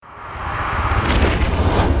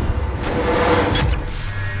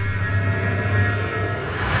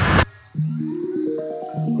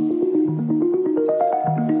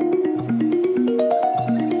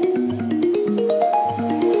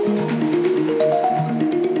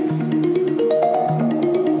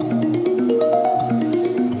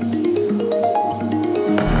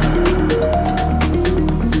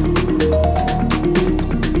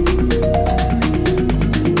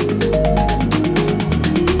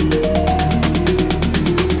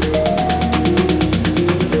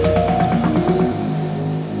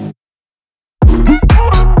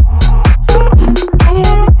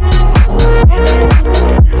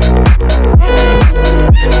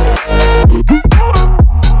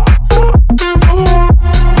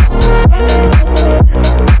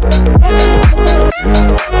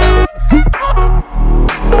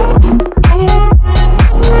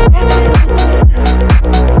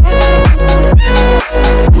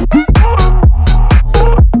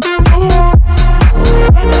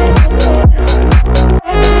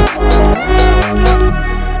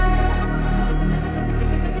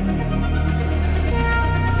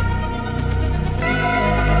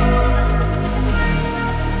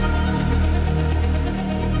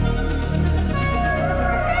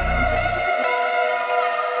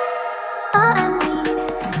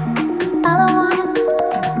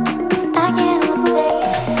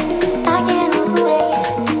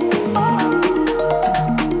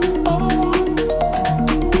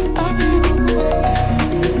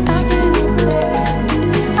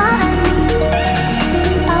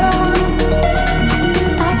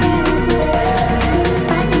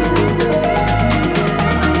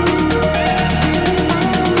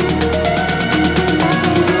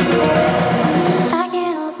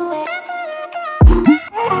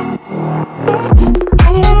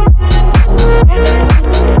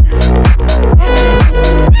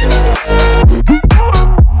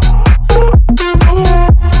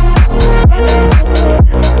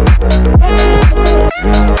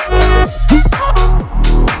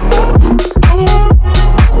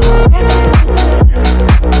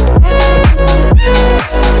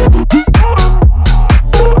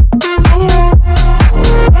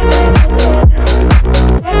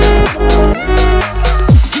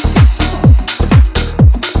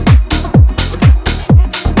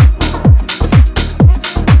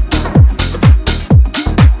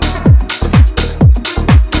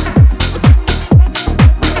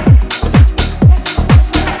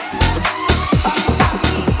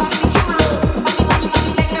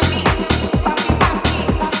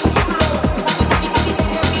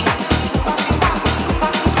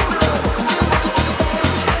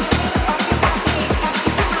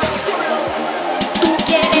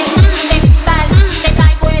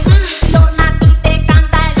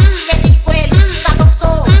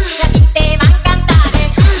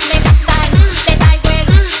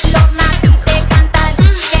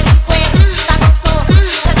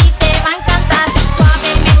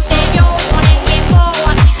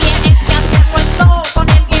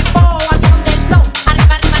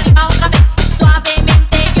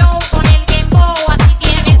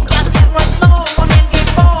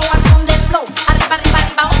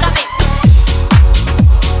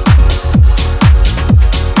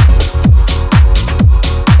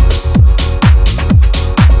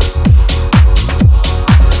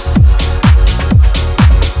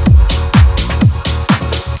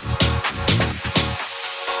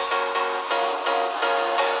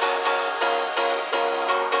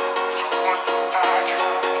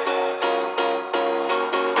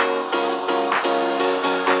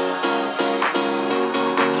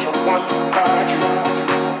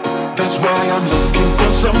That's why I'm looking for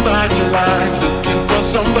somebody like, looking for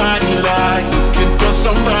somebody like, looking for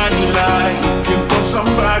somebody like, looking for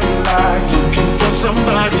somebody like, looking for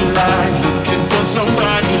somebody like, looking for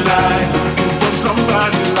somebody like, looking for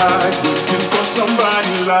somebody like, looking for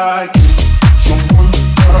somebody like, someone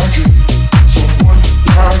like you, someone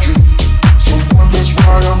like you, someone. That's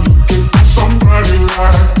why I'm looking for somebody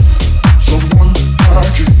like, someone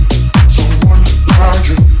like you, someone like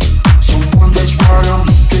you, someone. That's why I'm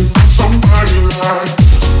looking for somebody like,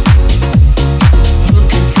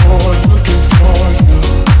 looking for you, looking for you,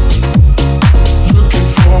 looking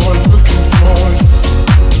for you.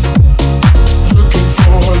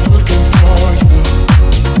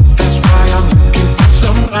 That's why I'm looking for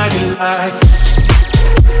somebody like.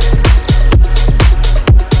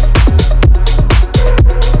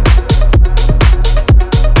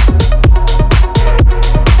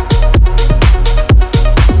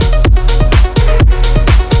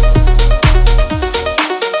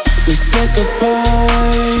 We said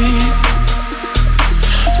goodbye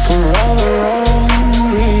for all the wrong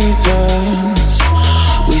reasons.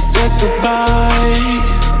 We said goodbye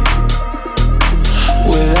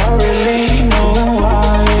without really knowing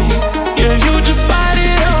why. Yeah, you just fight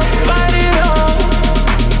it up, fight it up.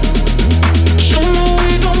 Show me we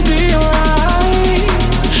gon' be alright.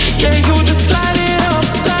 Yeah, you just light it up,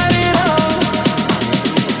 light it up.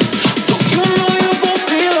 So you know you gon'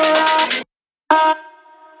 feel alright.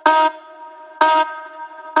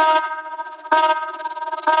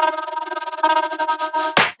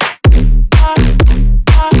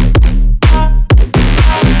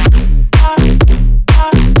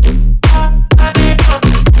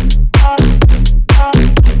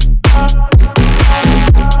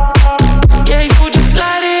 Yeah, you just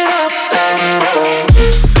light it up, light it up.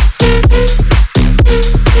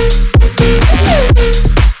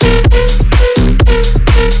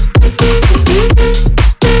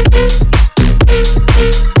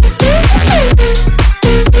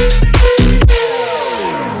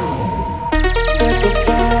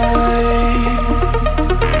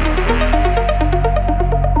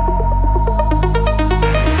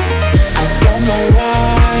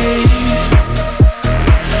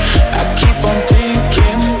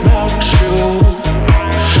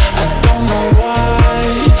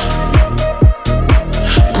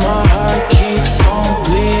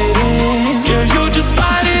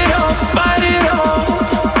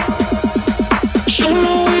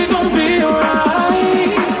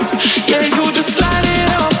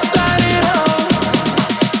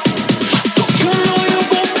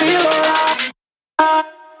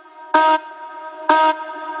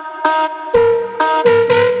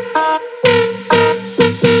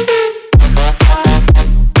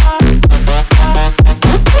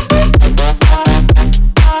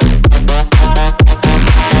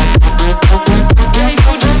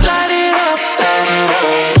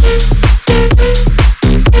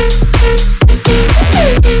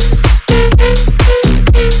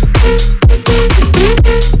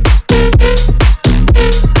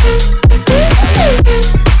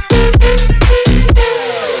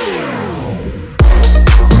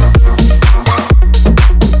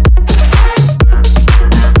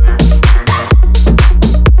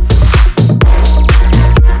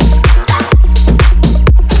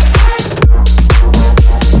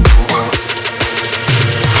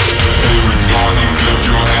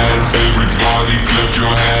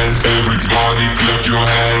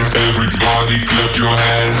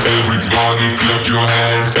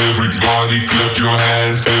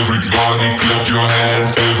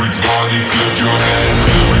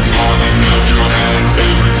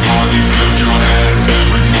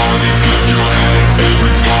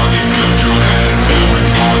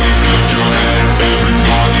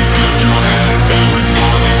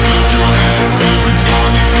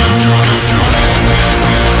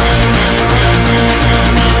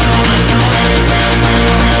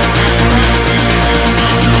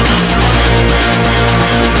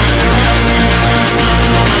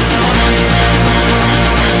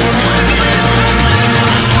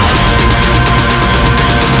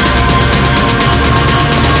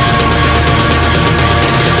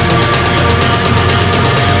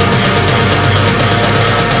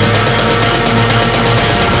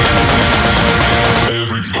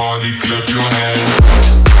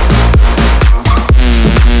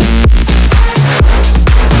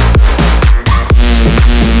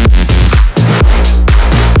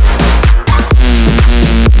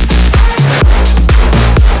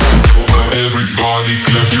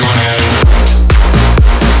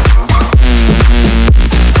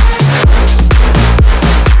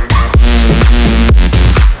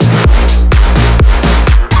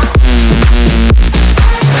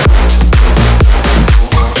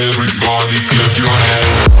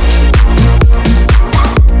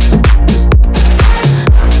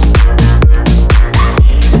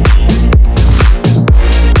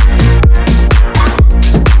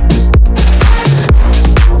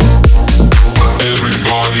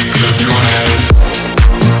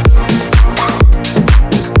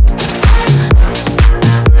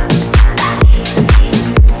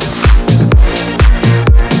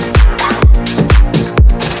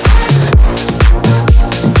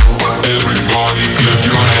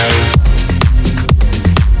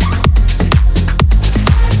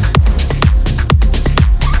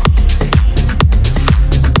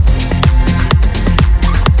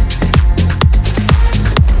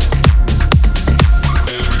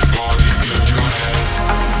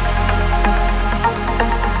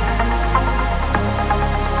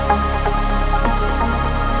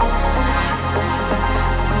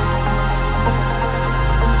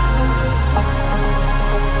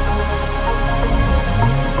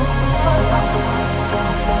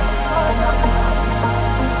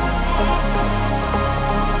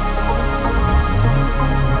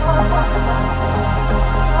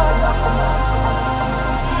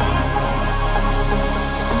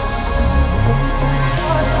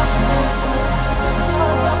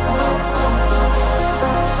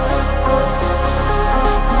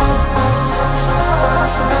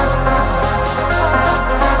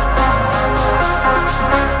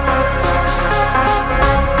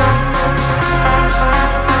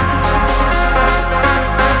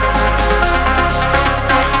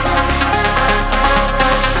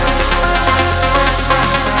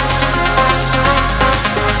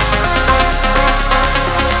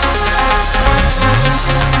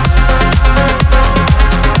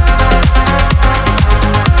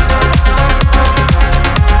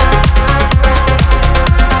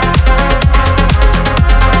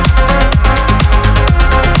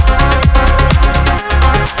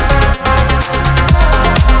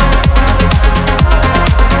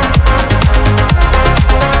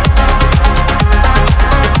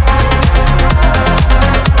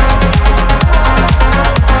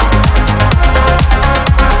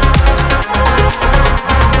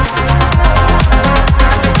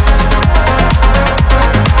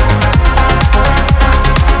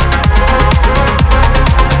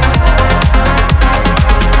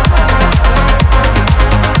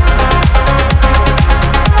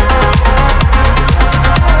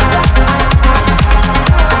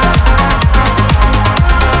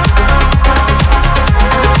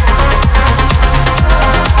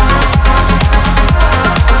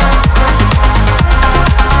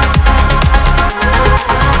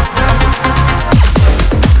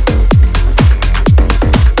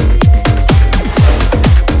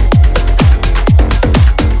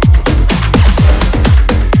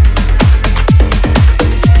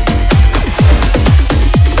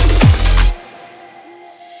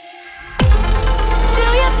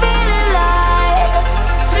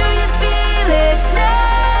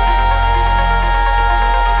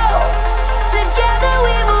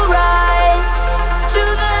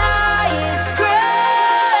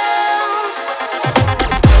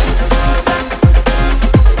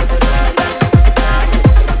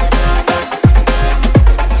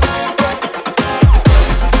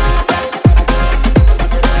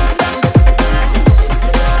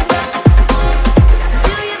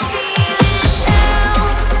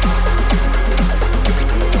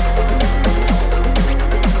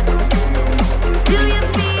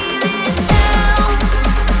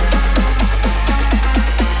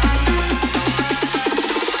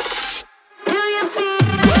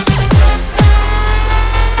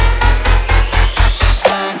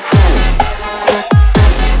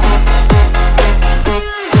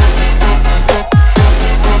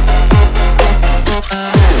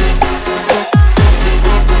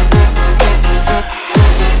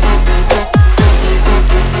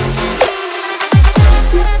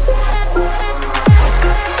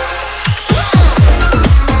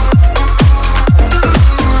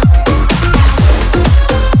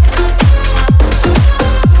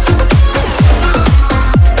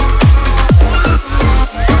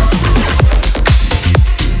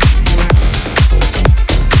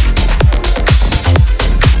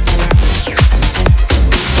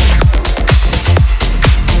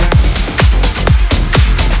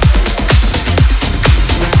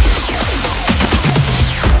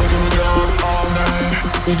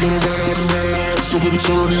 We gonna run out the red light, so baby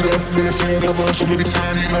turn it up. When I feel that rush, so baby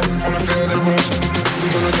turn it up. When I feel that rush, we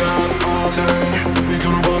gonna drive all day. We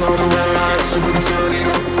gonna run out the red light, so baby turn it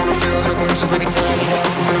up. When I feel that rush, so baby turn it up.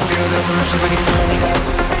 When I feel that rush, so baby turn it up.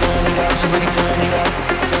 Turn it up, so baby turn it up.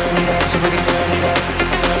 Turn it up, so baby turn it up.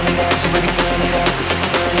 Turn it up, so baby turn it up.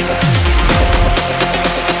 Turn it up.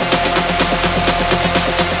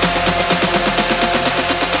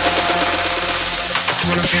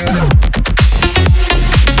 When I feel that.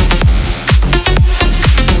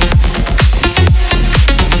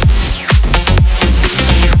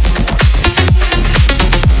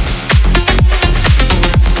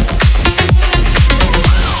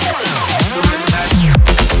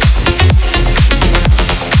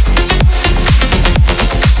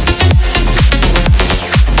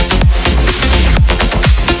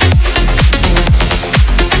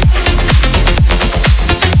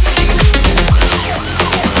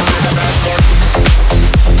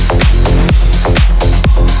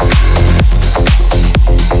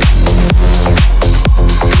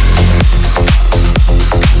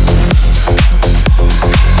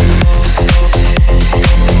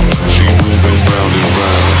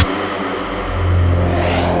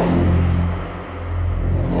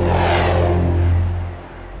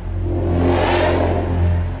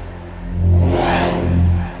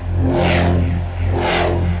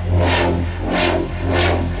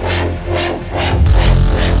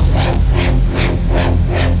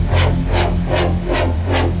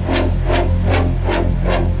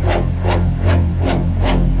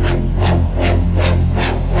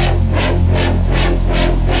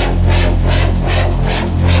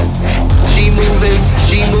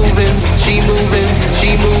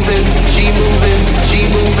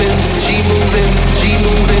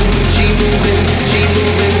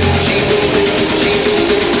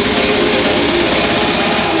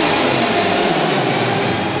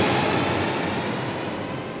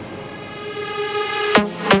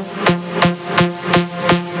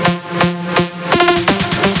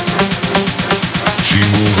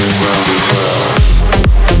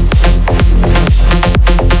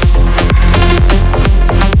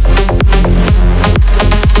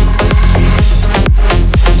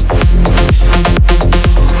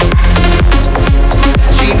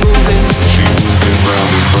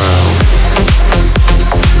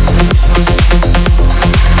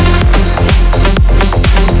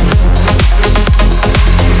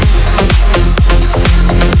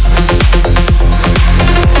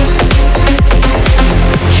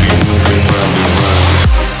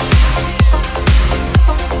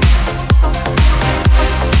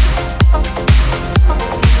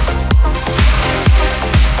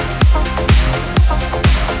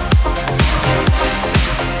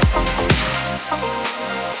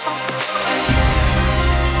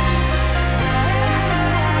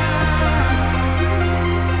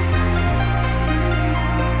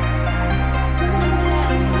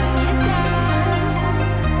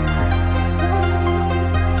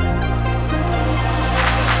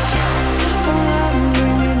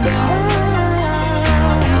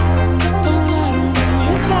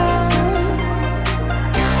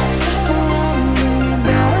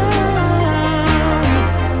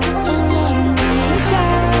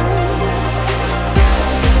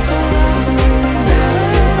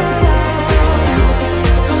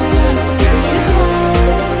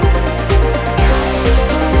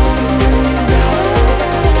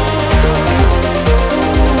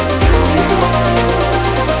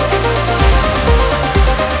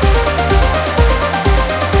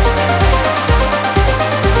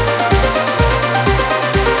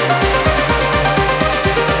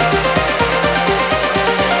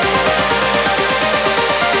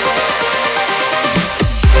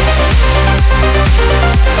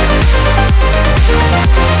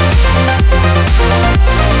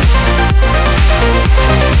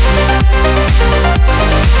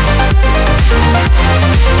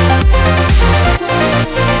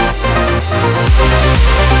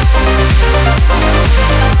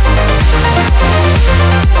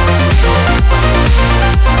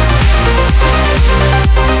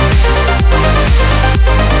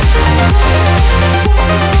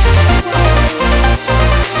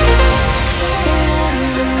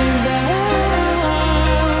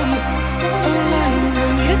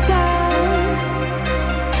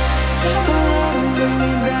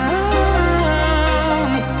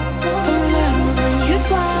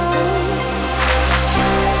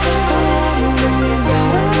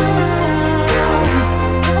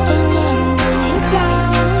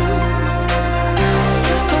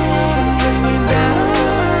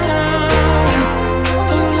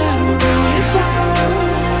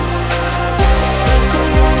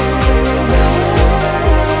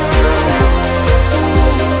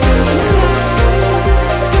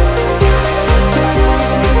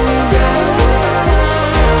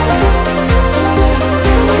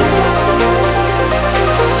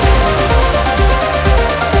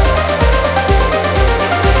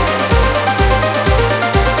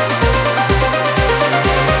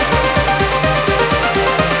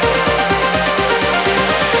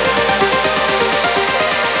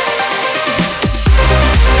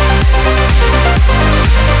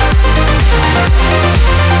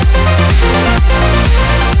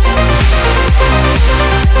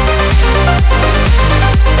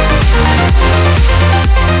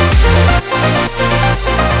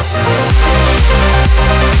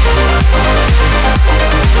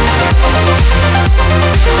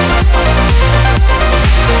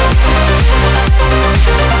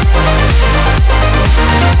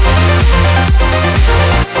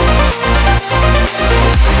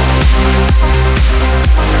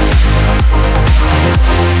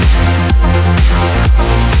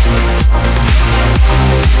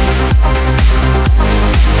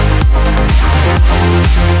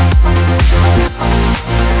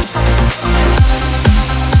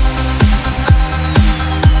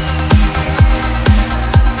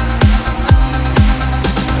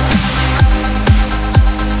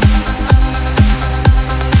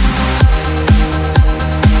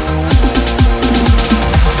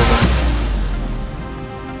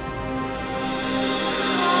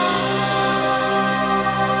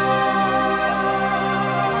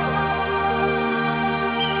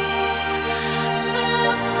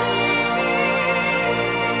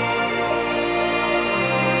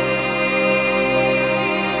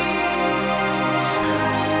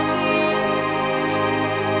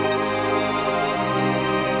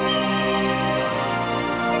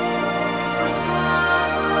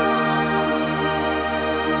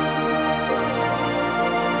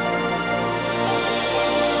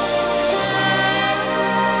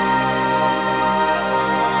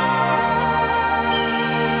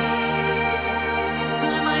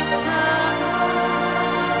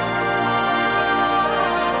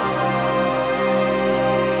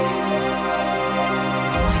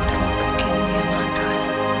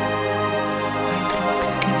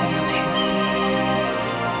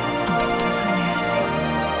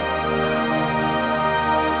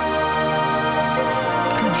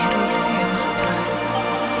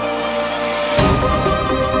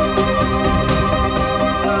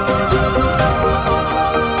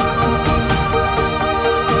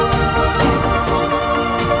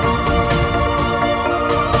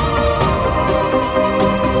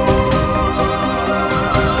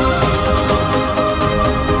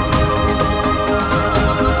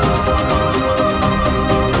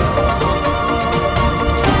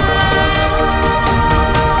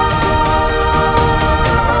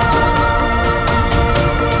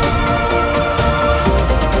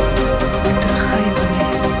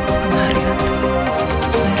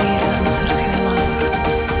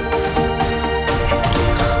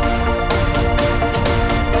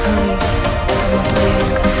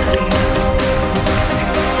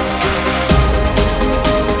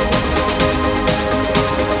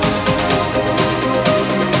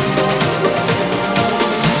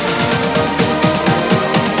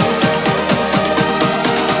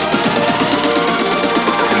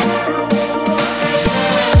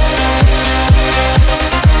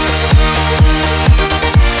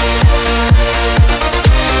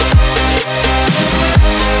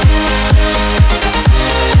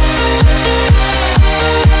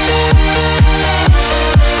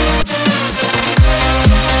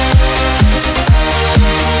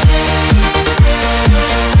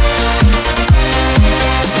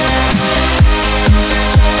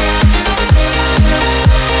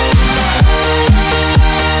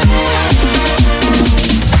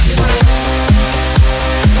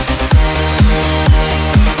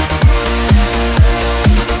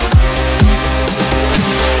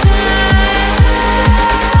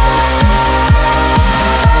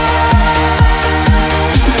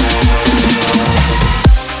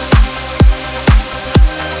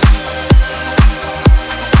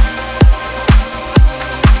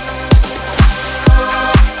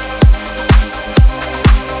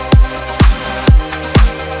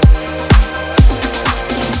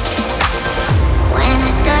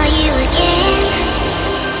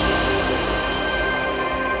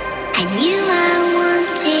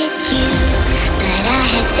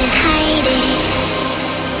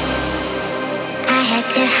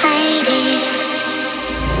 to hide it.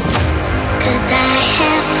 'Cause I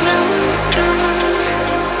have grown strong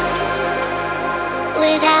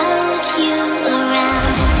without you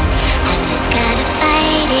around. I've just gotta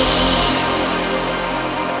fight it.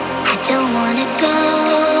 I don't wanna go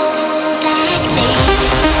back there.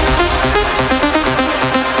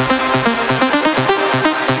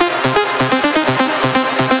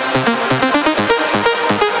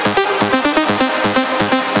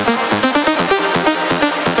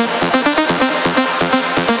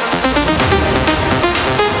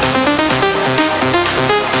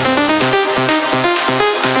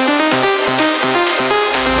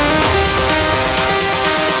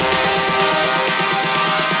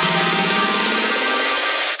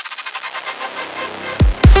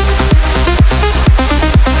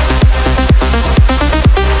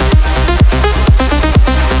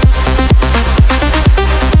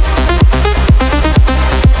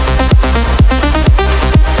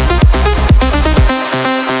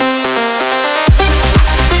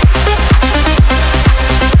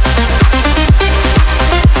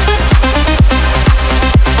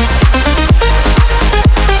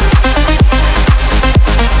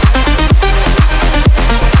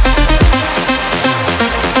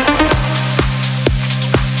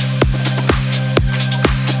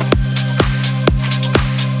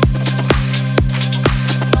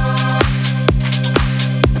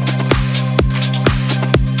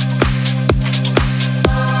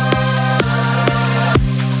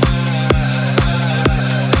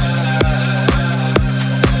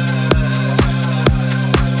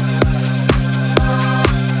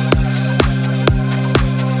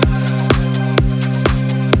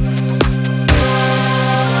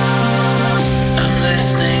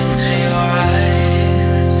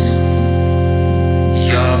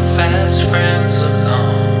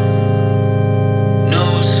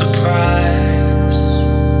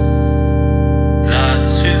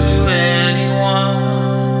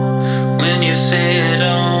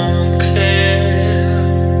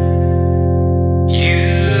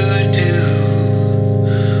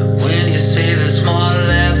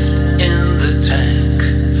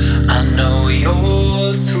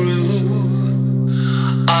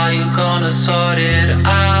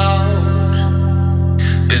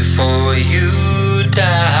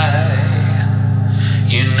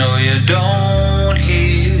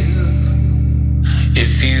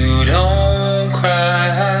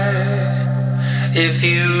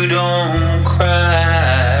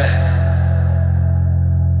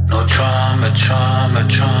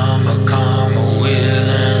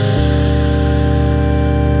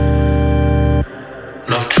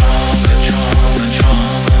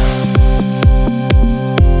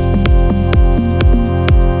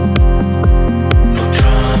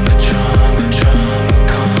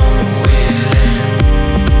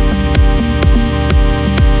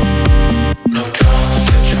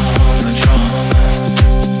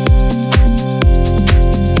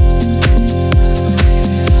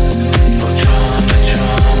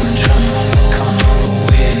 Come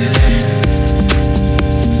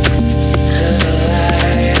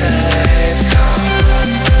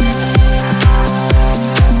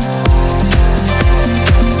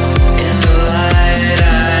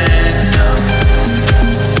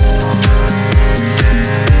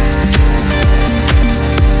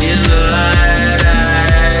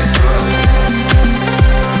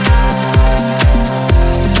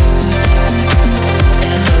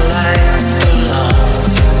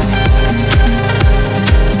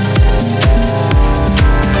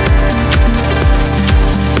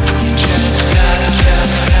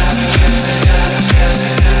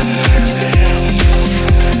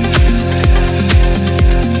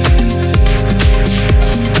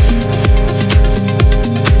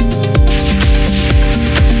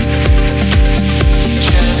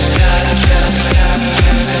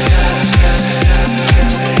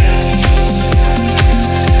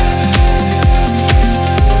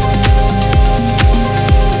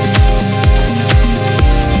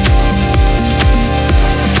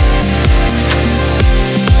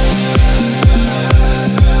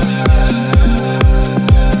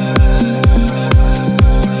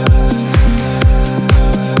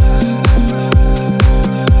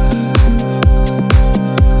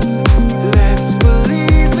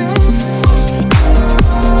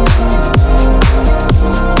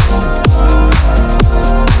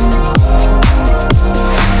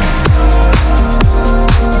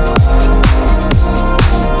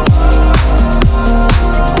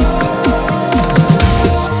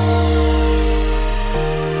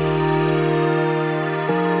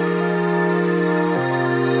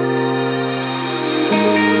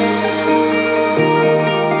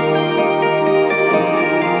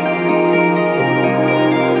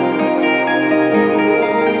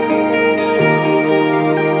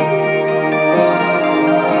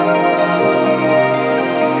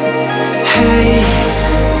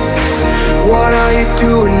you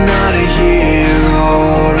doing out of here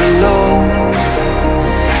all alone?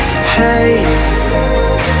 Hey,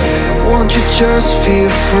 won't you just feel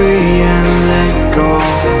free and let go?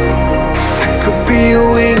 I could be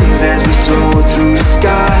your wings as we float through the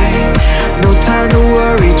sky. No time to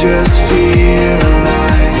worry, just feel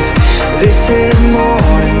alive. This is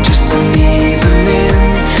more than just an evening,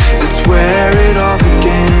 that's where it all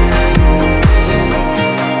begins.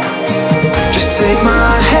 Just take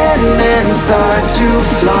my hand and start to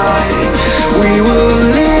fly. We will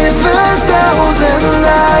live 1,000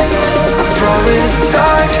 lives. I promise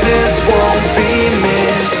darkness won't be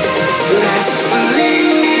missed. Let's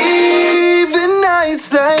believe in nights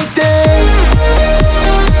like this.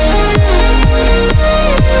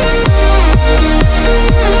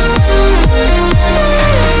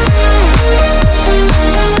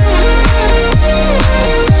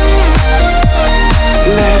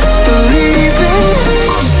 Let's believe in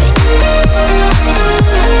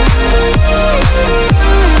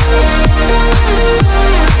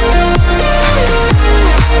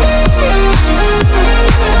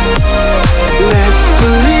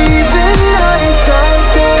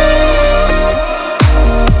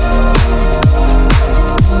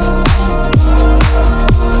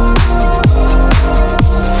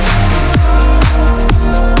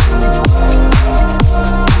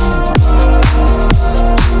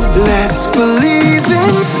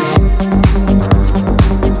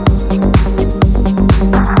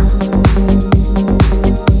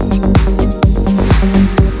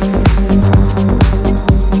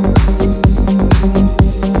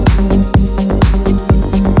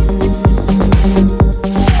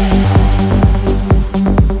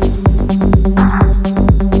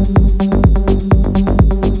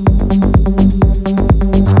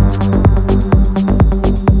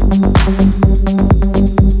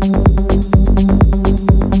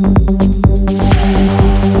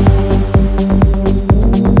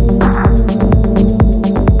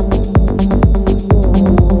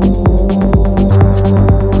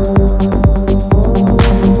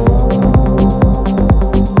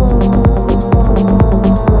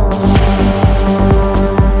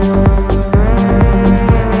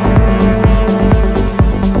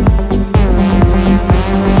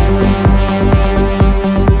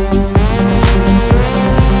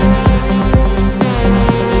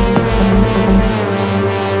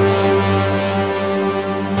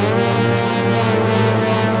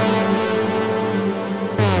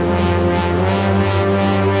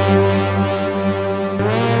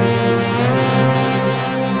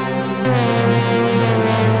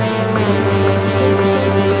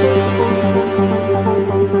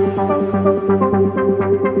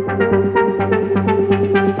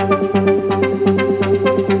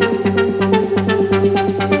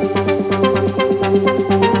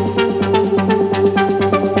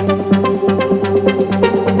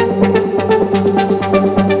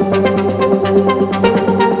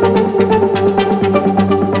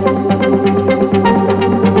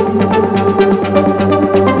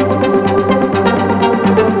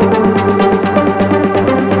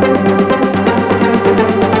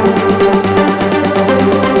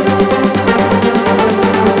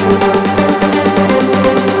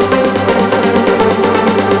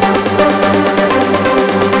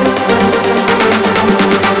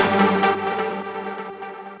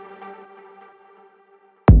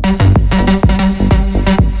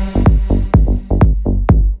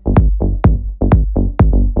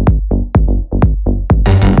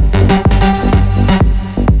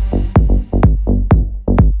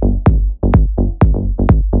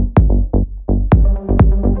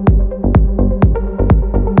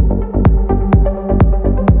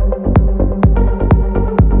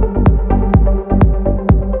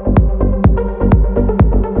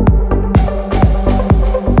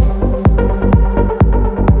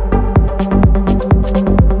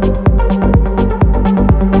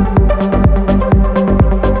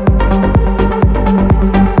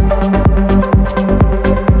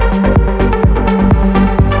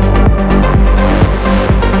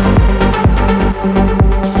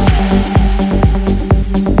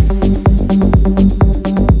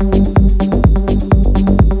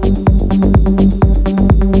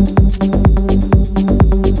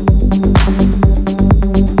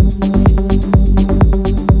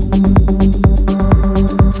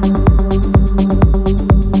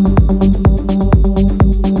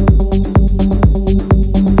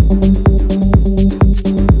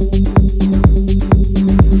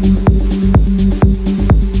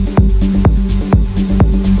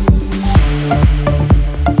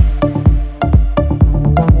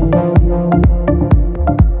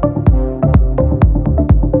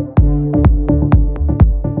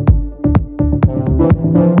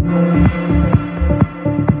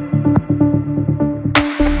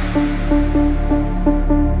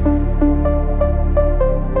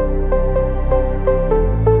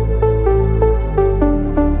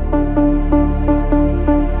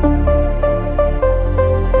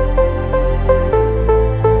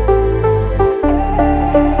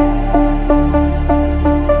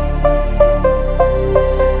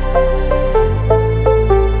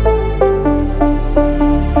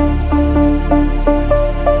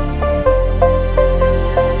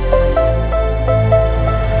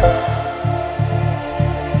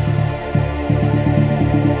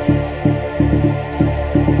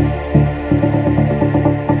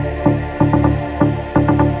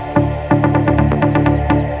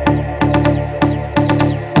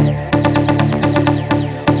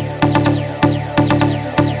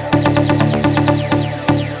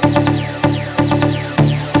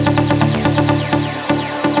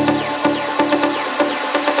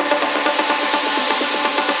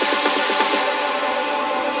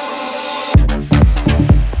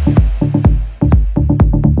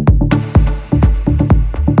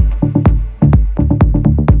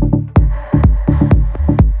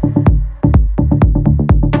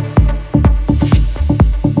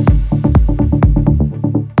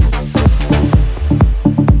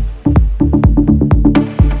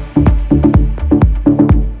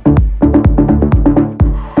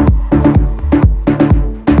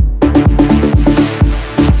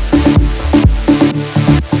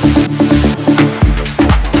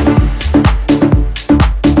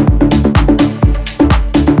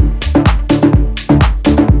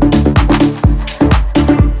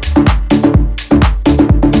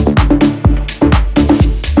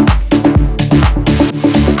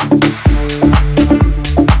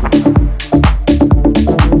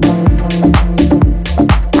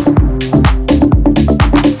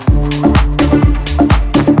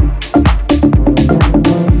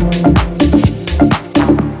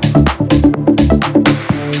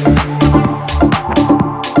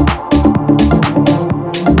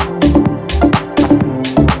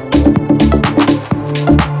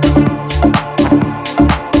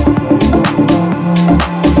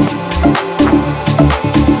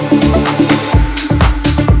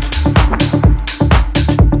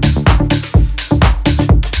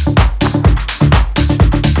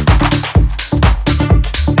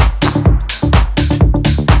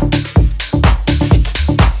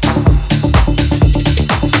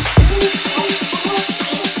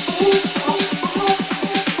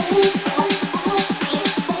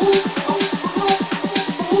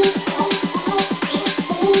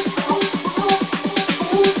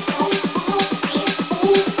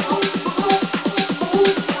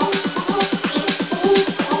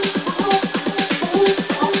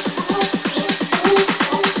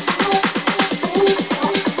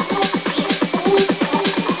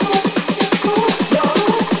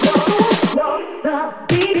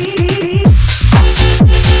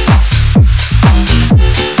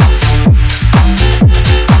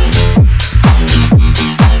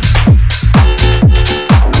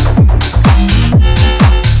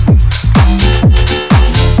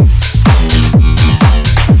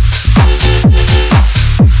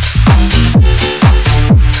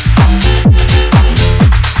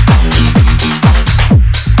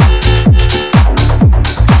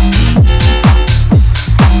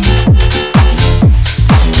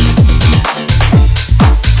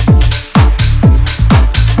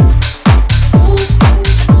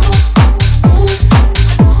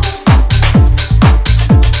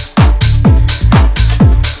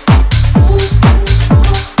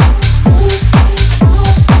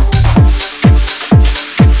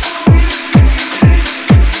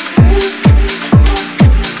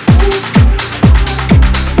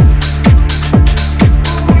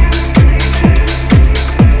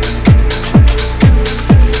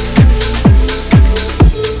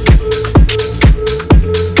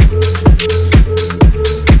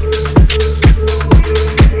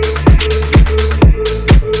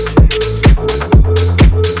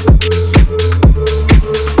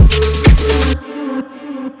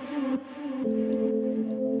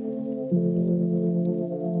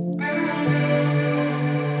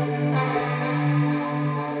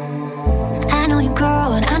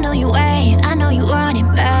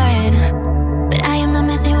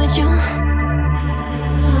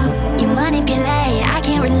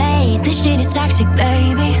thinking it's toxic,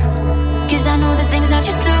 baby. Cause I know the things that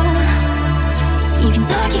you do. You can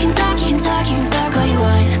talk, you can talk, you can talk, you can talk all you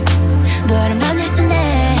want, but I'm not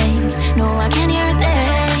listening. No, I can't hear a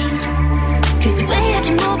thing. Cause the way that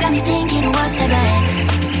you move got me thinking, what's so bad?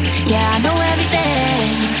 Yeah, I know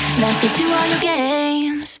everything. Like they do all your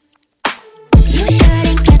games. You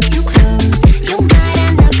shouldn't get too close. You might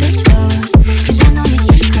end up exposed. Cause I know your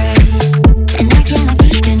secret, and I cannot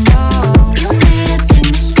keep it, no. You made a big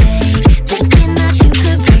mistake, thinking that you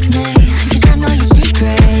could break me. Cause I know your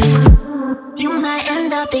secret, you might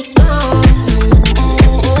end up exposed.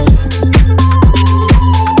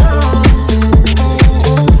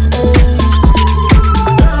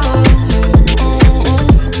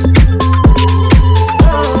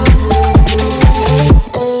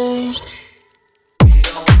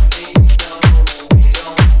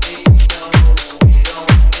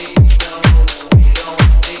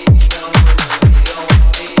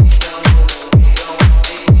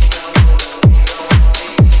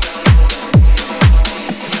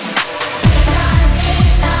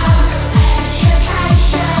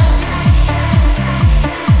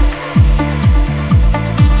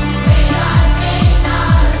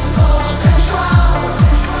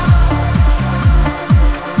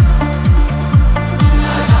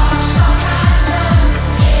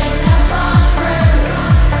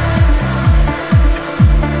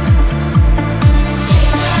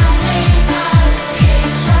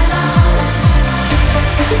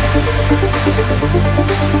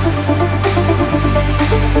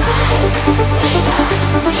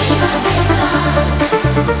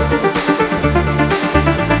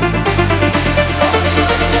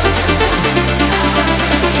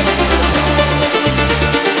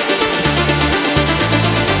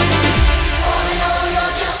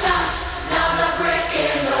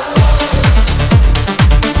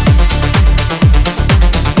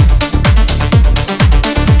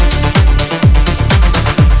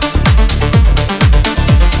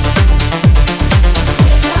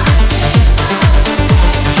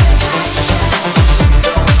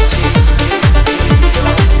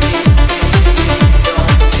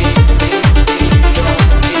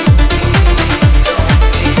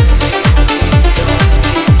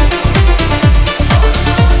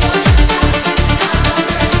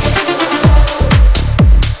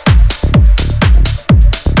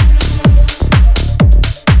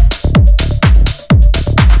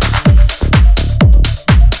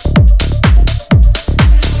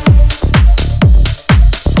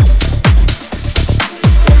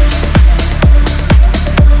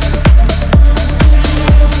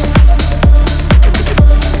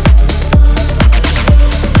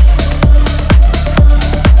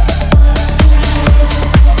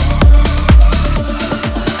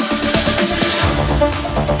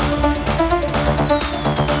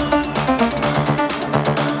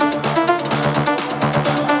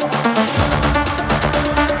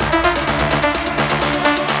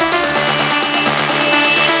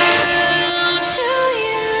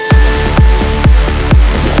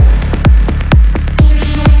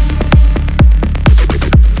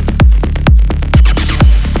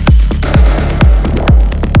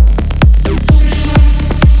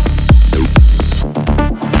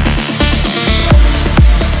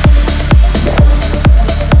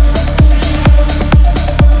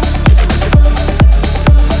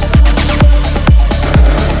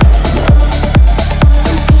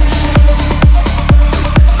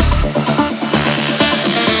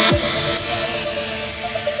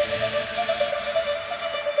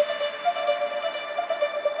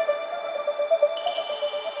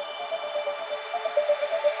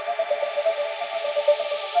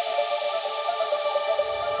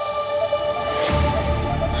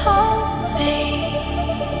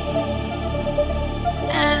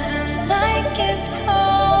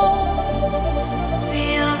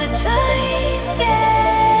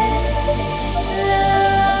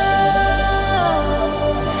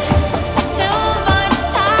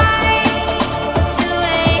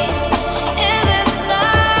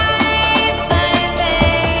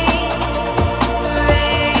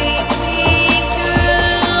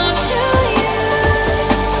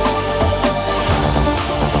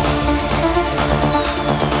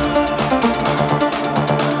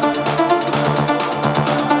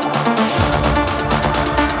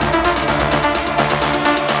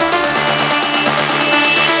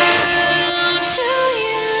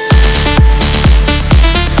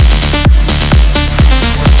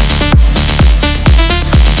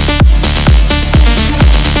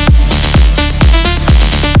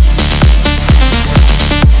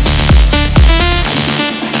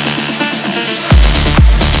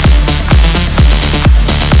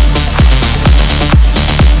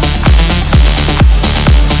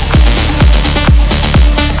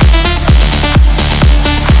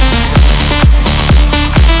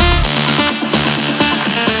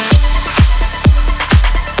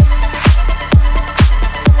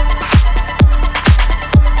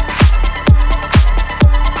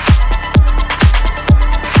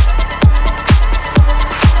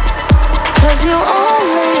 you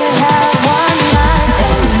only have one night,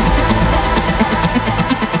 baby.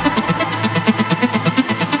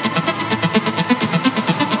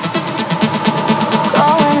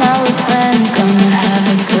 Going out with friends, gonna have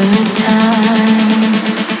a good time.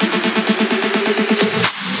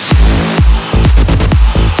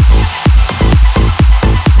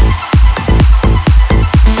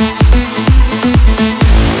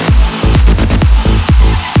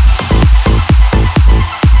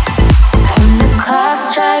 When the clock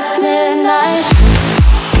strikes midnight,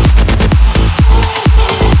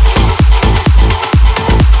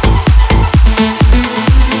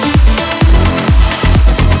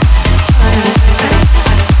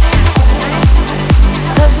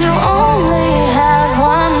 'cause you only have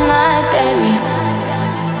one night, baby.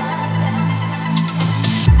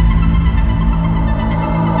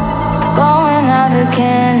 Going out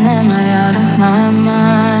again, am I out of my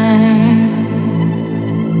mind?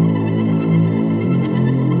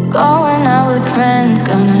 Going out with friends,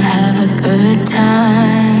 gonna have a good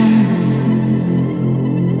time.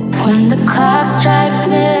 When the clock strikes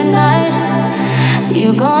midnight, you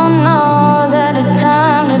gon' know that it's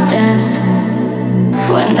time to dance.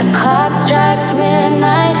 When the clock strikes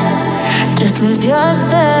midnight, just lose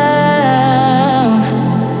yourself.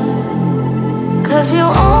 'Cause you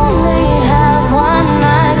only have one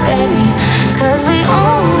night, baby. 'Cause we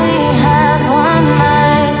only have one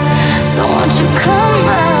night. So won't you come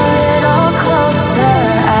a little closer?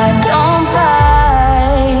 I don't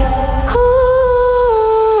bite. Ooh.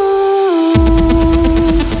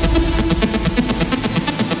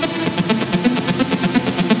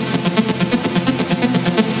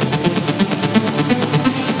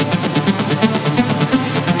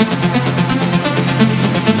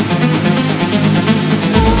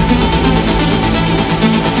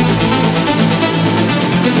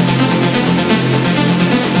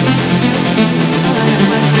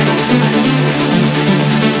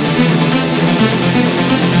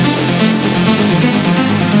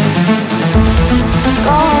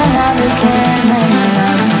 Going out again, am I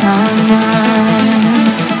out of my mind?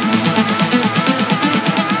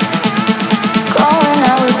 Going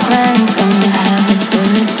out with friends, gonna have a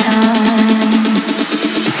good time.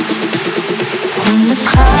 When the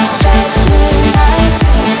clock strikes midnight,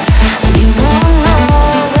 you gon' know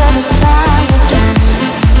that it's time to dance.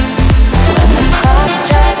 When the clock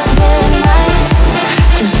strikes midnight,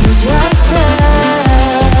 just lose yourself.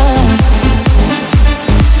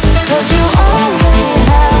 'Cause you only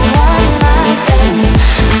have one night, baby.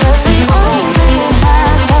 'Cause we only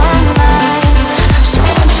have one night. So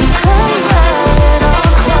won't you come a little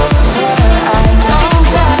closer? I don't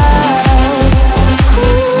bite.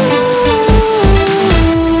 Ooh.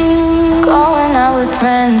 Going out with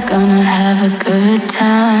friends, gonna have a good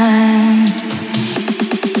time.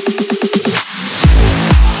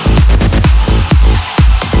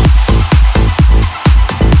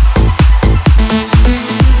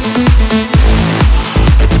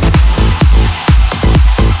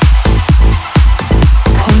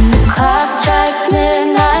 When the clock strikes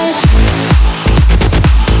midnight,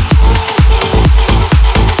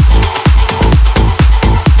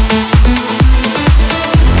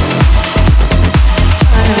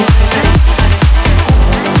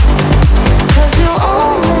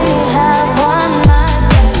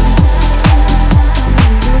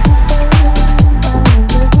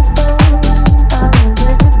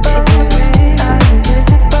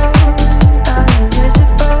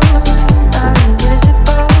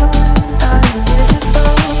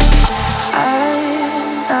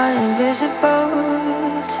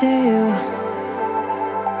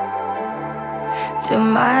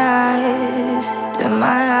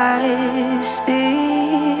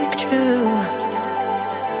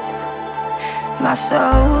 My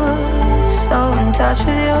soul's so in touch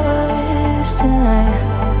with yours tonight.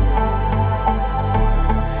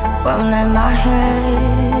 Won't let my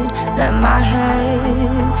head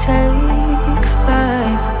take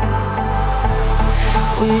flight.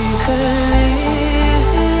 We could leave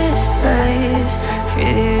this place,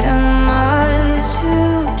 freedom ours to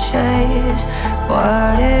chase.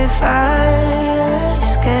 What if I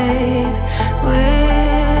escape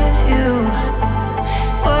with you?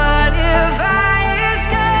 What if I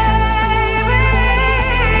escape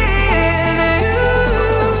with you?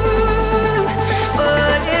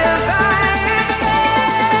 What if I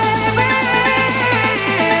escape with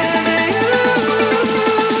you?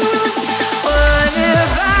 What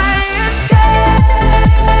if I escape?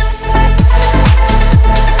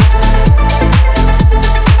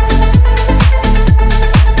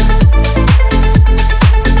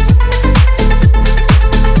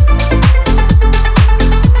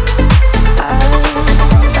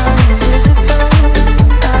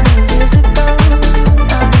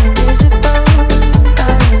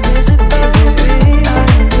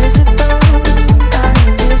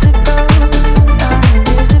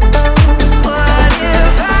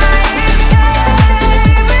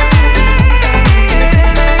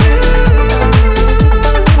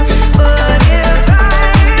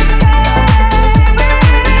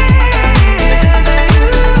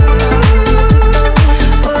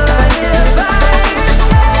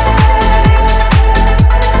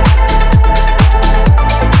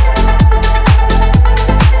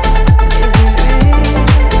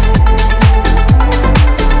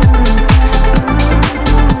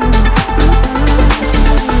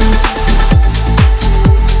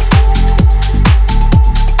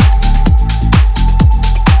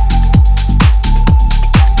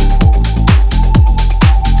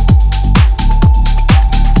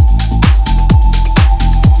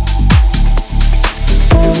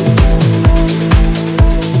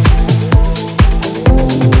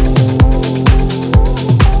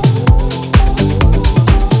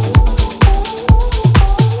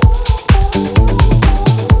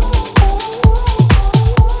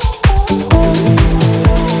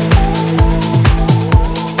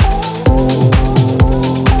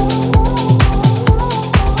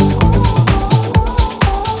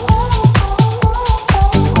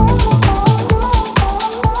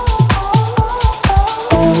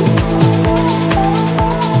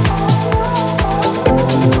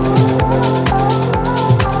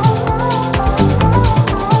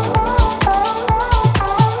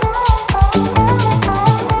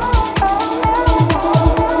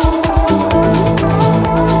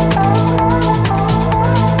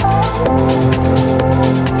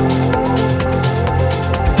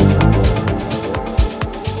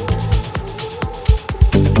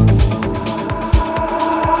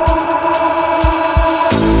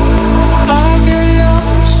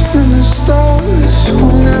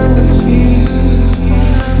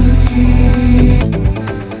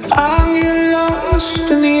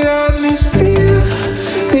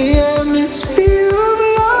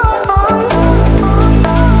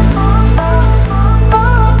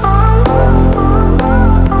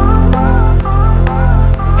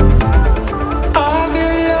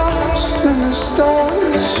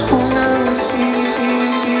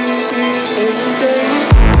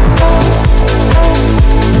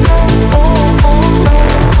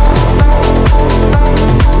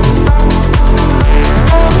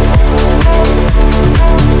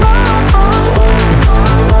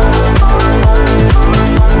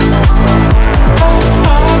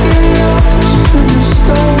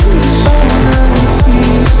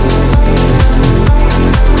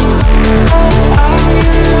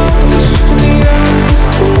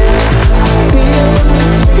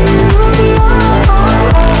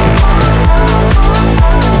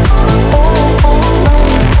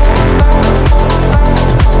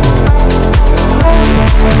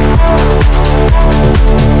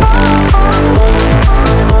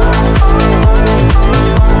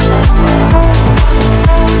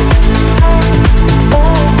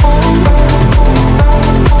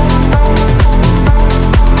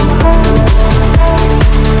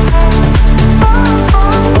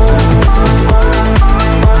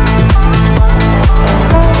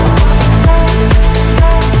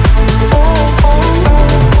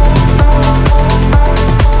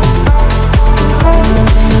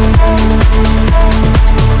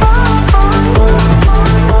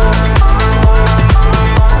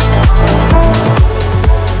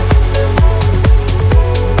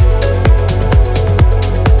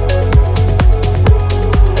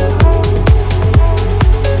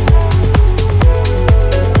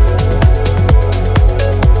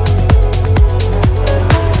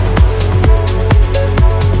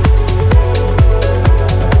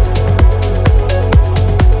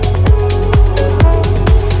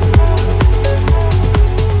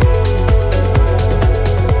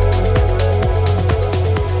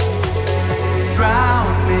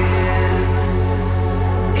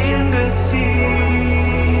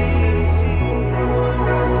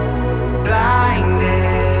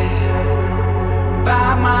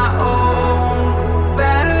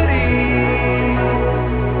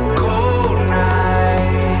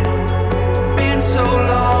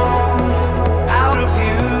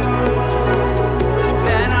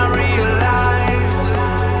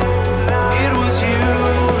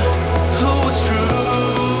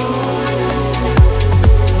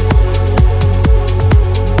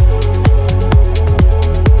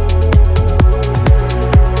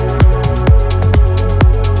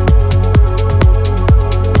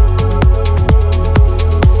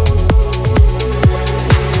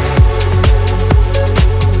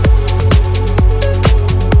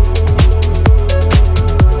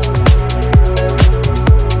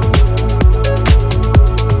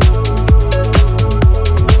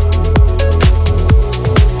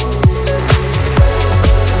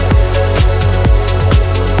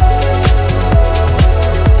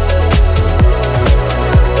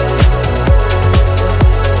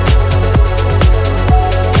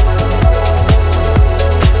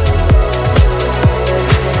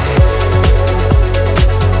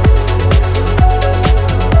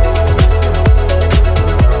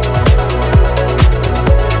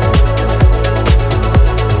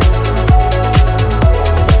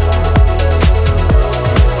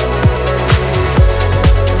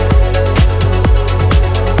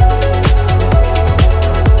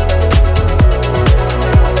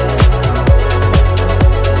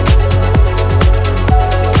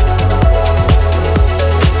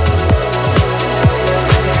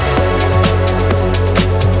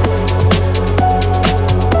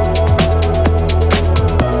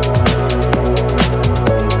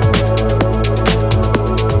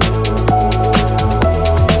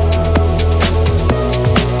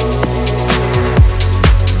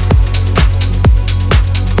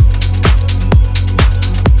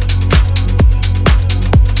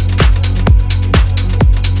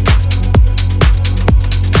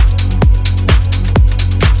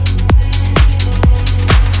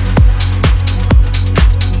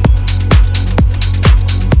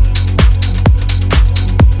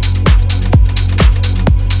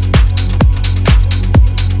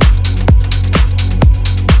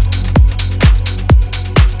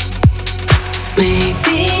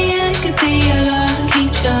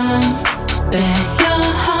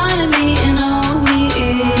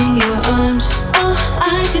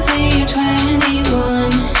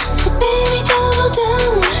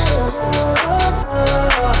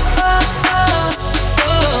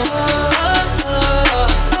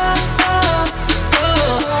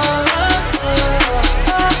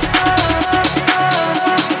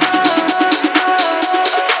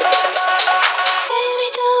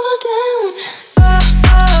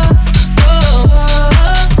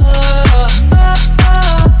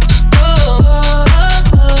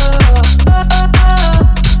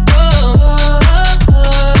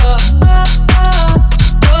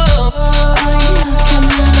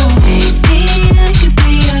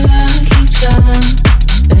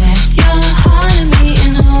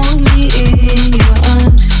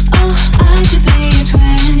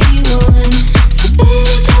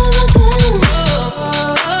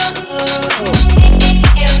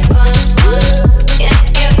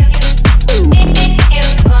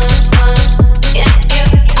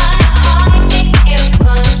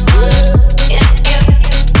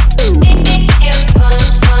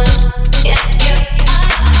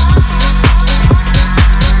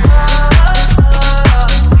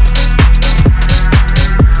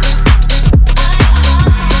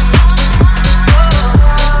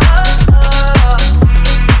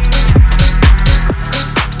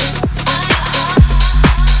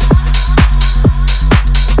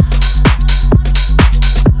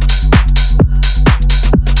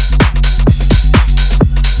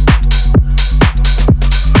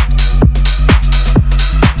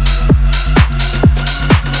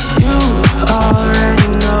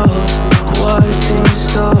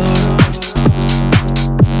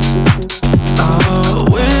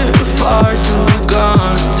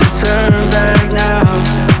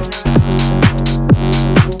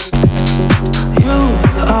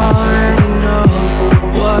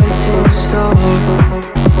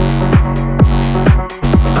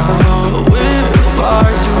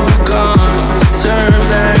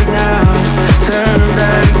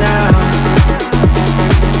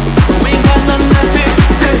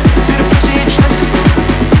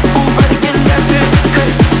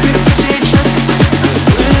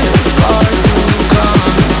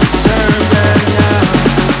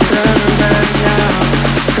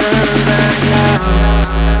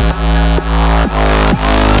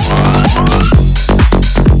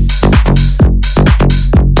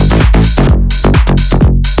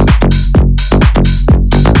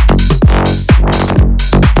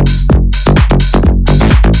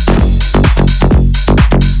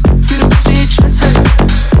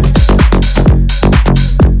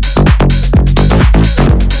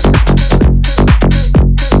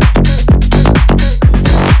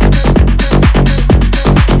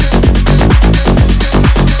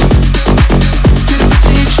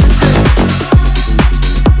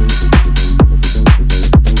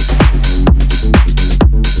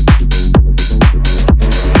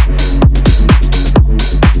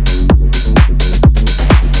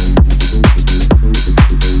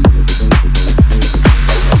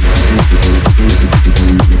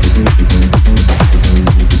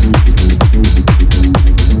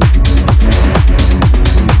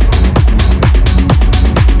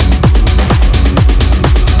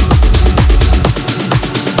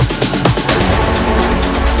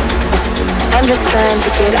 I'm just trying to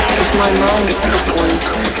get out of my mind at this point.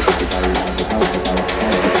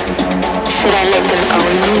 Should I let them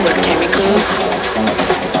own me with chemicals?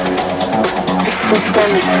 The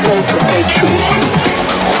system is so perpetual.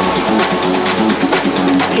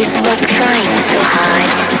 You stop trying so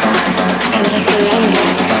hard, and you surrender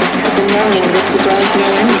to the knowing that you don't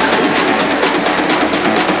know anything.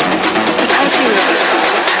 But I feel like,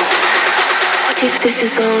 what if this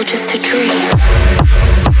is all just a dream?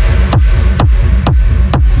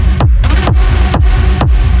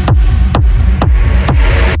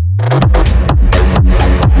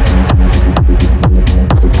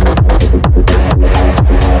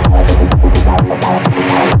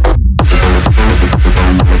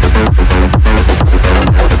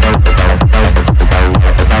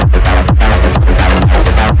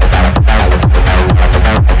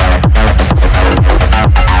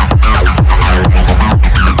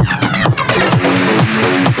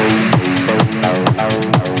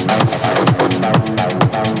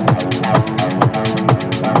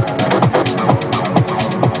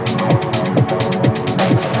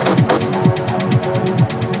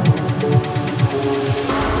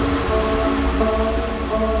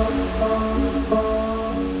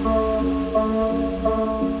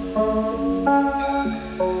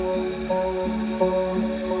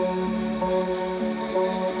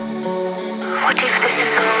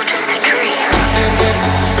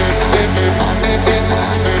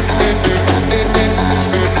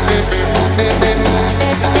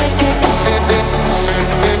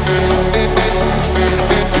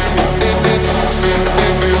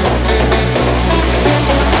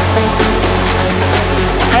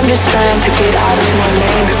 I'm just trying to get out of my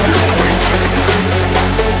mind at this point.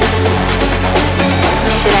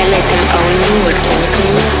 Should I let them own me with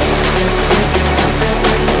chemicals?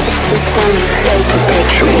 The system is so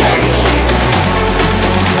perpetual.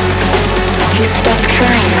 You stop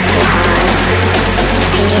trying so hard,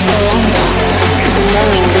 and you surrender to the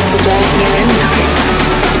knowing that you don't know anything.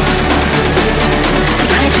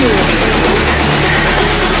 I feel like,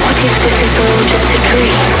 what if this is all just a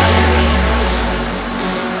dream?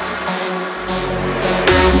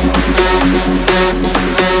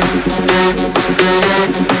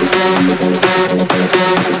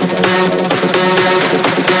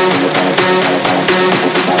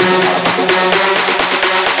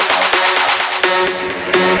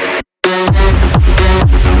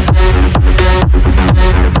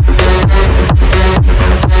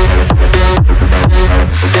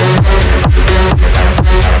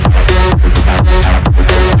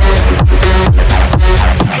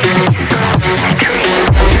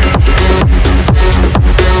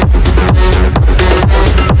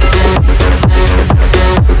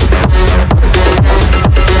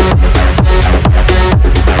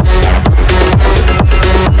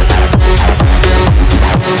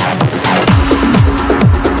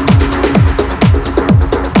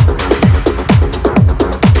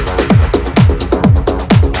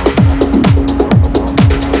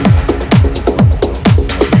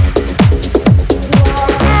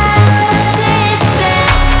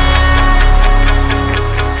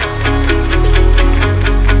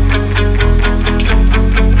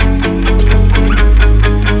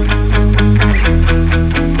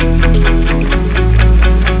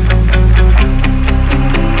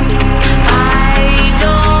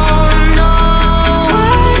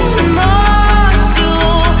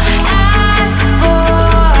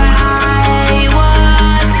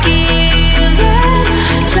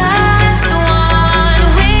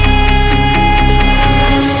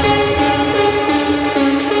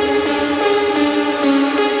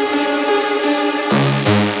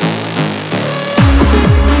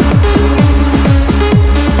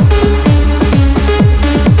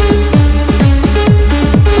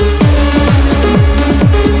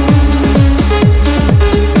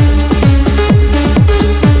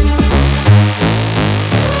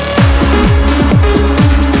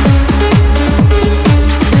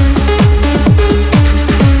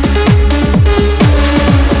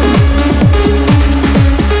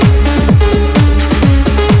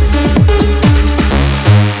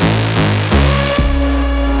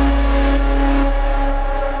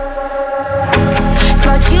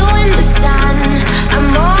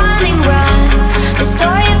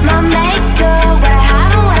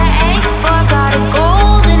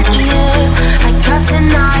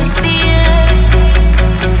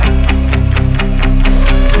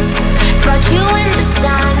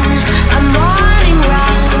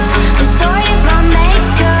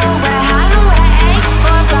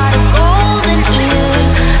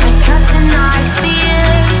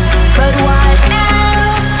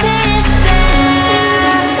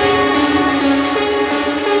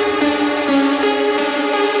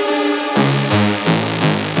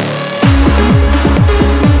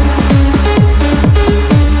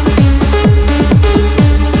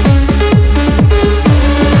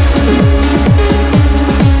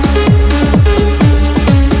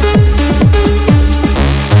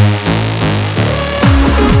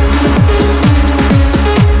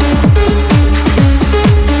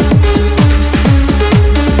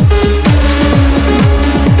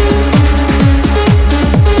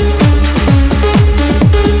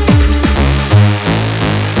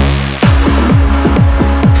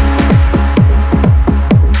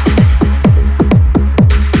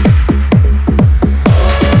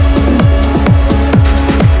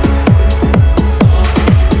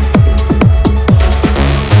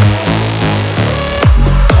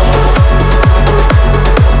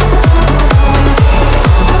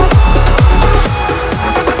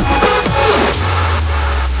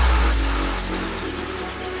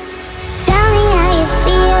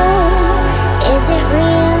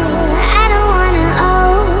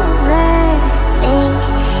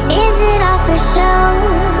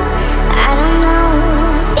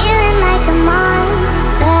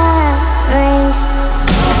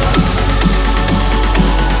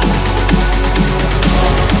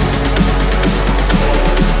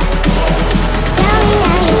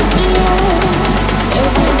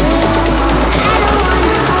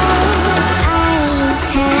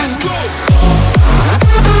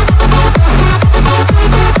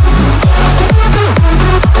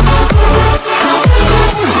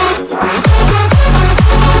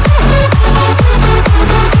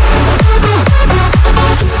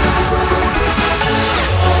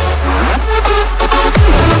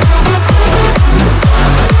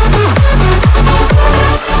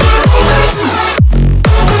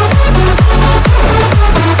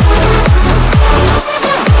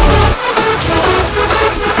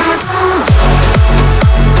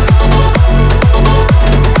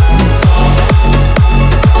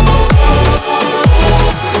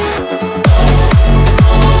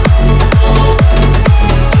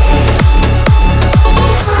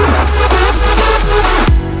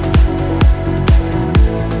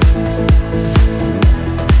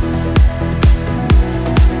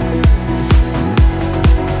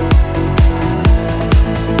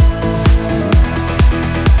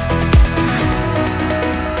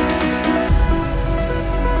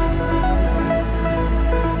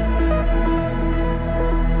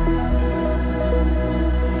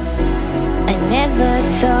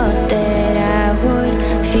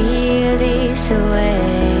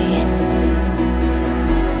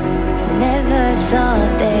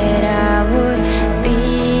 thought that I would be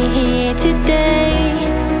here today.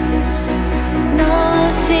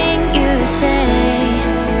 Nothing you say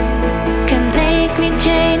can make me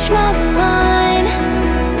change my mind.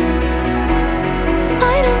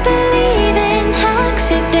 I don't believe in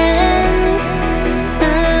accident.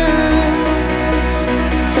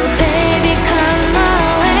 So baby, come my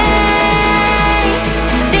way.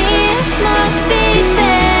 This must be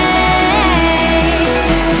fate.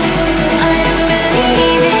 I don't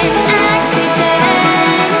believe in accident.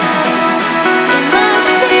 It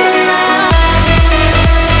must be love.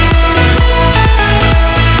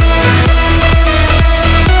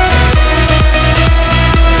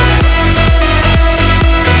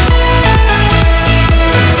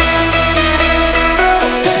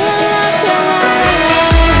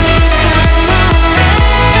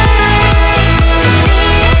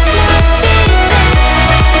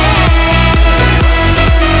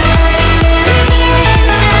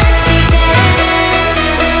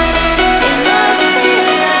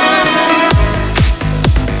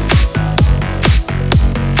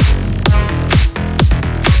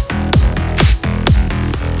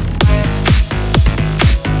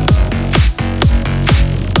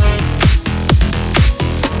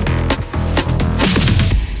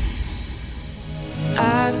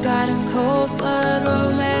 I've got a cold blood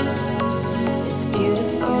romance. It's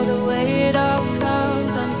beautiful the way it all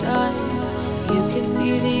comes undone. You can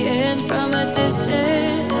see the end from a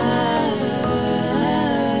distance.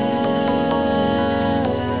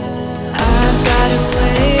 I've got a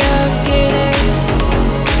way of getting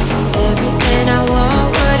everything I want,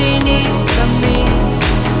 what he needs from me.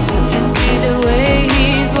 You can see the way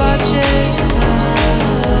he's watching.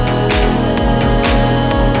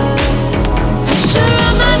 Pressure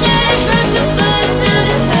on my neck, pressure blood to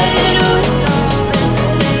the head. Oh, it's all been the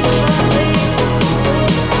same for me.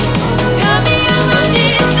 Got me on my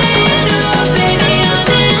knees saying, oh, baby, I'm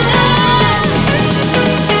in love.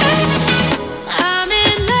 I'm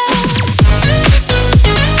in love. I'm in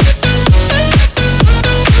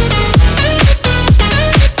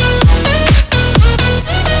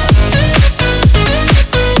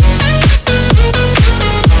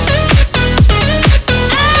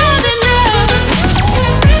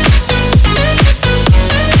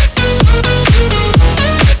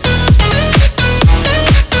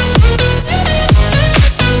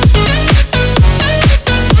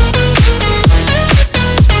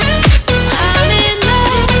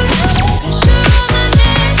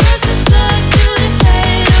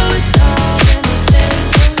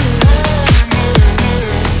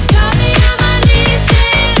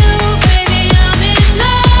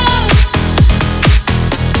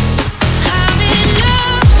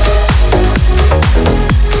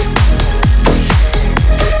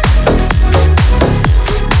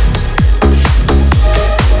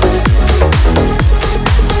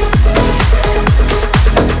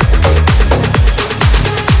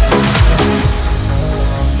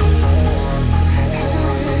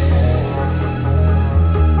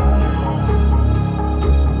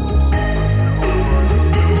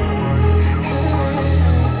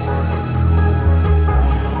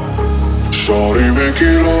Shorty, make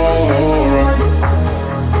it alright.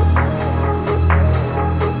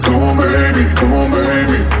 Come on, baby, come on,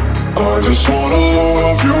 baby. I just wanna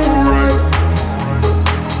love you right.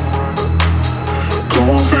 Come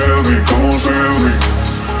on, feel me, come on, feel me.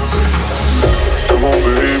 Come on,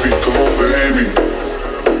 baby, come on, baby.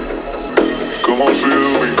 Come on,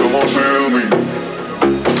 feel me, come on, feel me.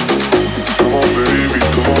 Come on, baby,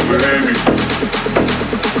 come on, baby.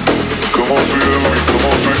 Come on, feel me, come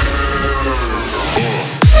on, feel me.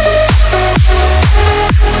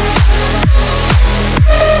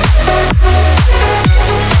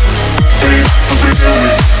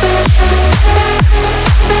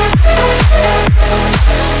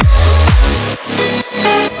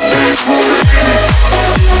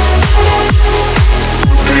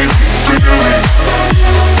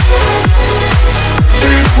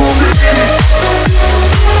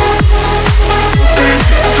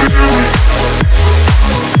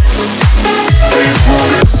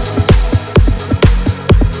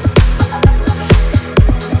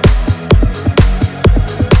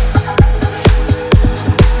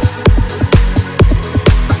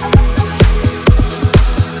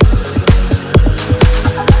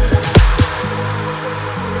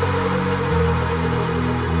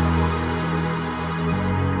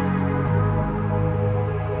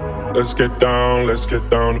 Let's get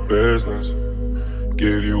down to business.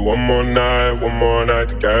 Give you one more night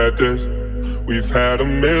to get this. We've had a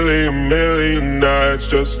million nights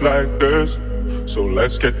just like this. So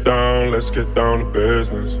let's get down to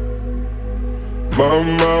business.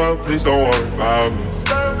 Mama, please don't worry about me.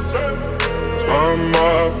 I'm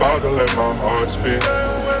about to let my heart speak.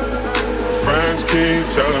 Friends keep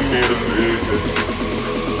telling me to leave it.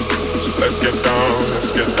 So let's get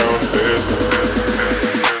down to business.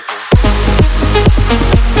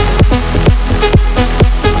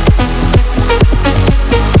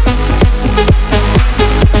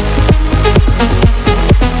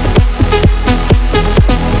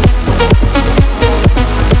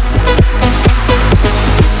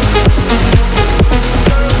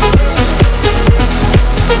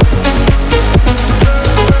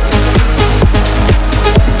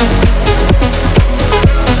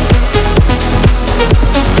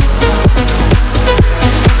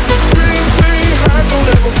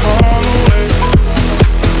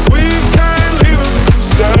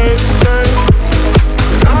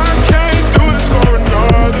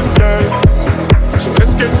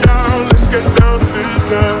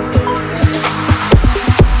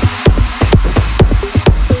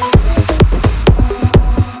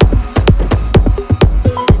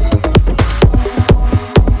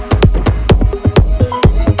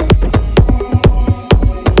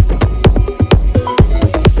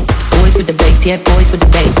 Yeah, boys with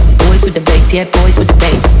the bass. Boys with the bass. Yeah, boys with the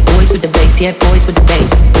bass. Boys with the bass. Yeah, boys with the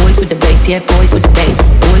bass. Boys with the bass. Yeah, boys with the bass.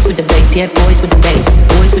 Boys with the bass. Yeah, boys with the bass.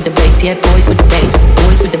 Boys with the bass. Yeah, boys with the bass.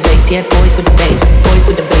 Boys with the bass. Yeah, boys with the bass. Boys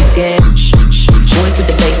with the bass. Yeah. Boys with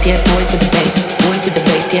the bass. Yeah, boys with the bass. Boys with the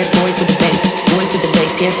bass. Yeah, boys with the bass. Boys with the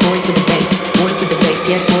bass. Yeah, boys with the bass. Boys with the bass.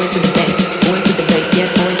 Yeah, boys with the bass. Boys with the bass.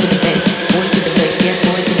 Yeah, boys with the bass. Boys with the bass. Yeah,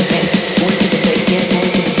 boys with the bass. Boys with the bass. Yeah,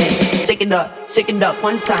 boys with the bass. Shake it up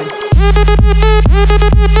one time.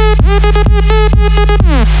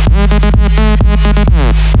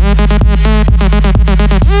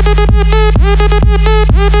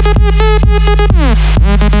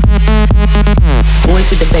 Boys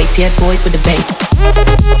with the bass, yeah, boys with the bass.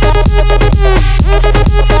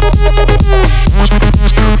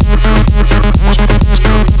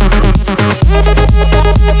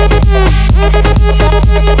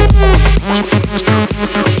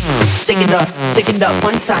 Shake it up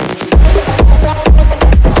one time.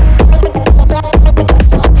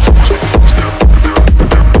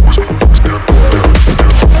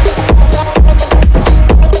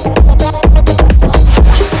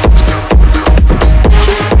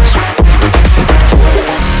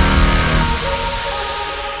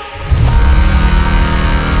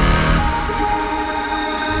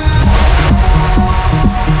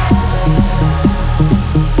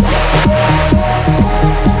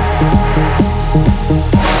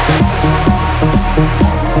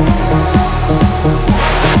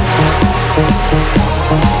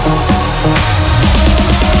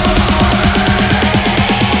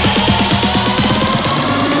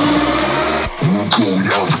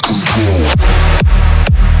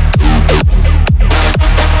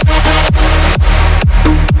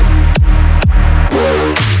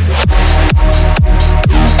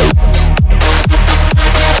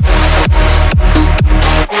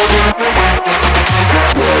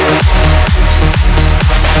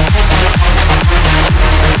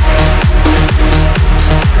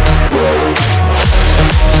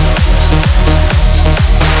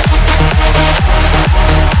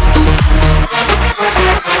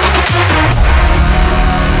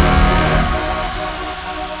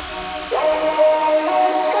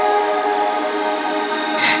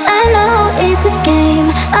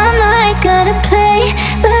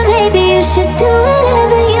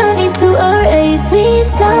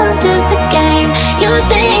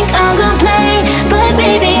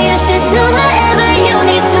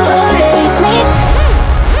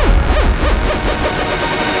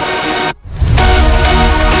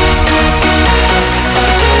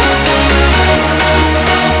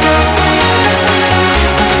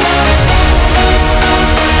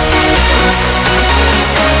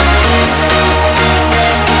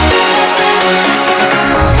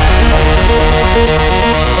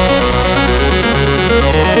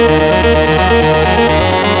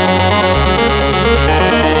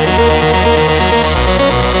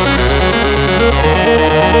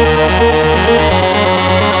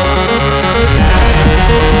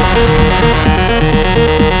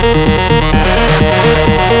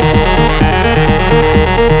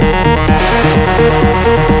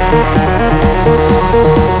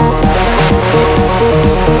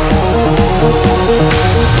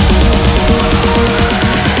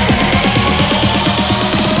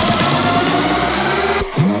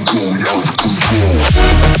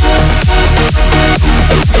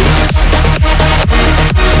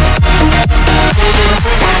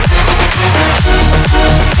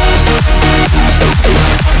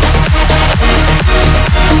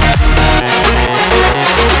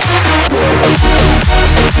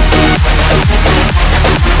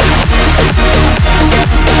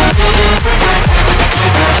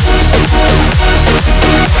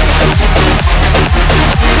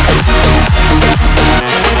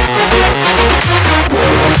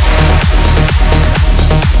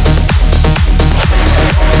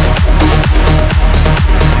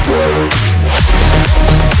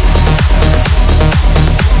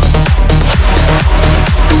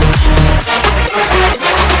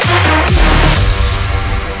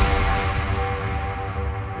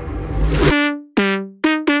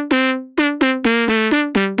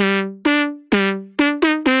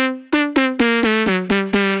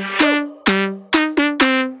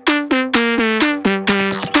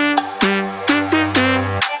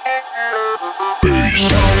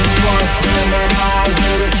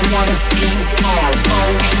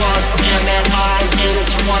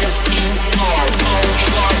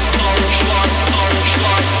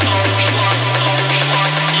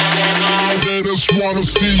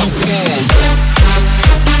 wanna see you fall.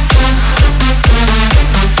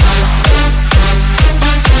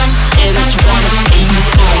 They just wanna see you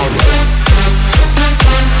fall.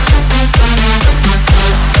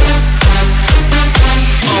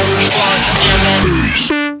 All trust enemies.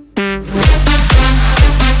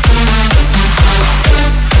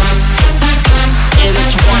 They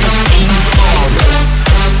just wanna see you fall.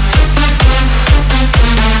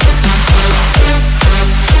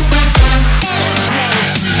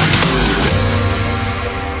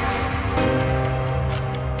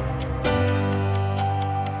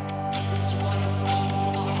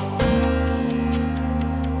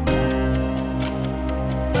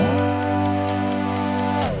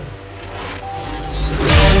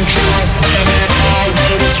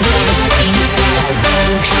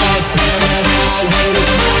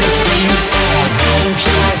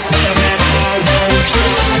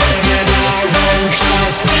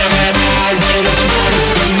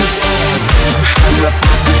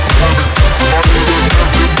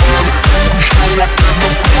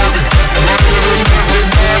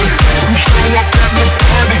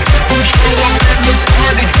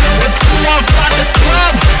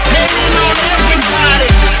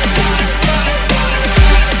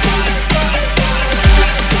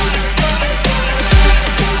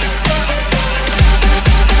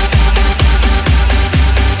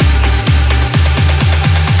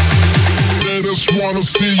 Wanna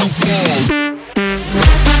see you fall.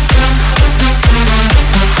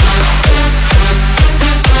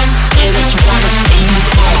 They just wanna see you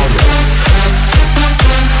fall.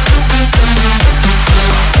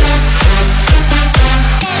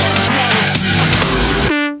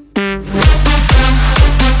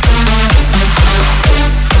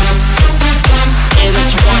 They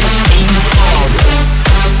just wanna see you fall.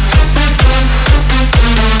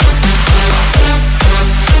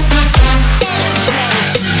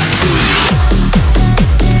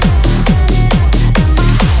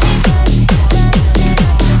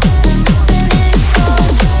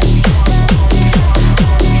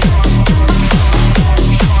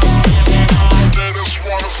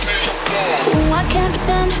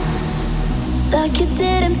 Like you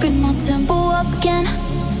didn't bring my tempo up again.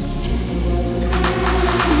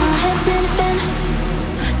 My head's in a spin.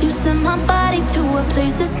 You sent my body to a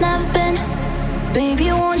place it's never been.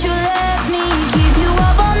 Baby, won't you let me keep you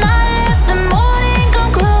up all night? Let the morning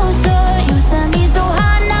come closer. You sent me so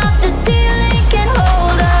high, now the ceiling can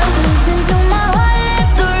hold us. Listen to my heart, let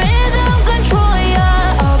the rhythm control ya.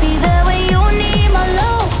 I'll be there when you need my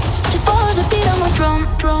love. Just follow the beat of my drum,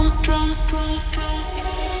 drum, drum, drum, drum.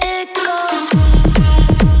 It goes.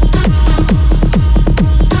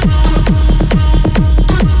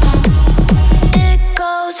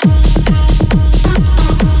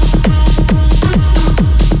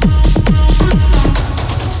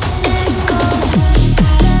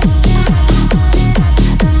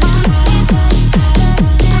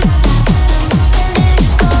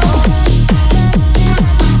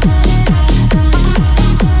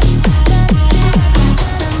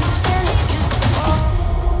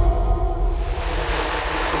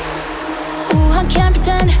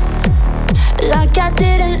 Like I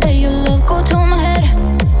didn't let your love go to my head.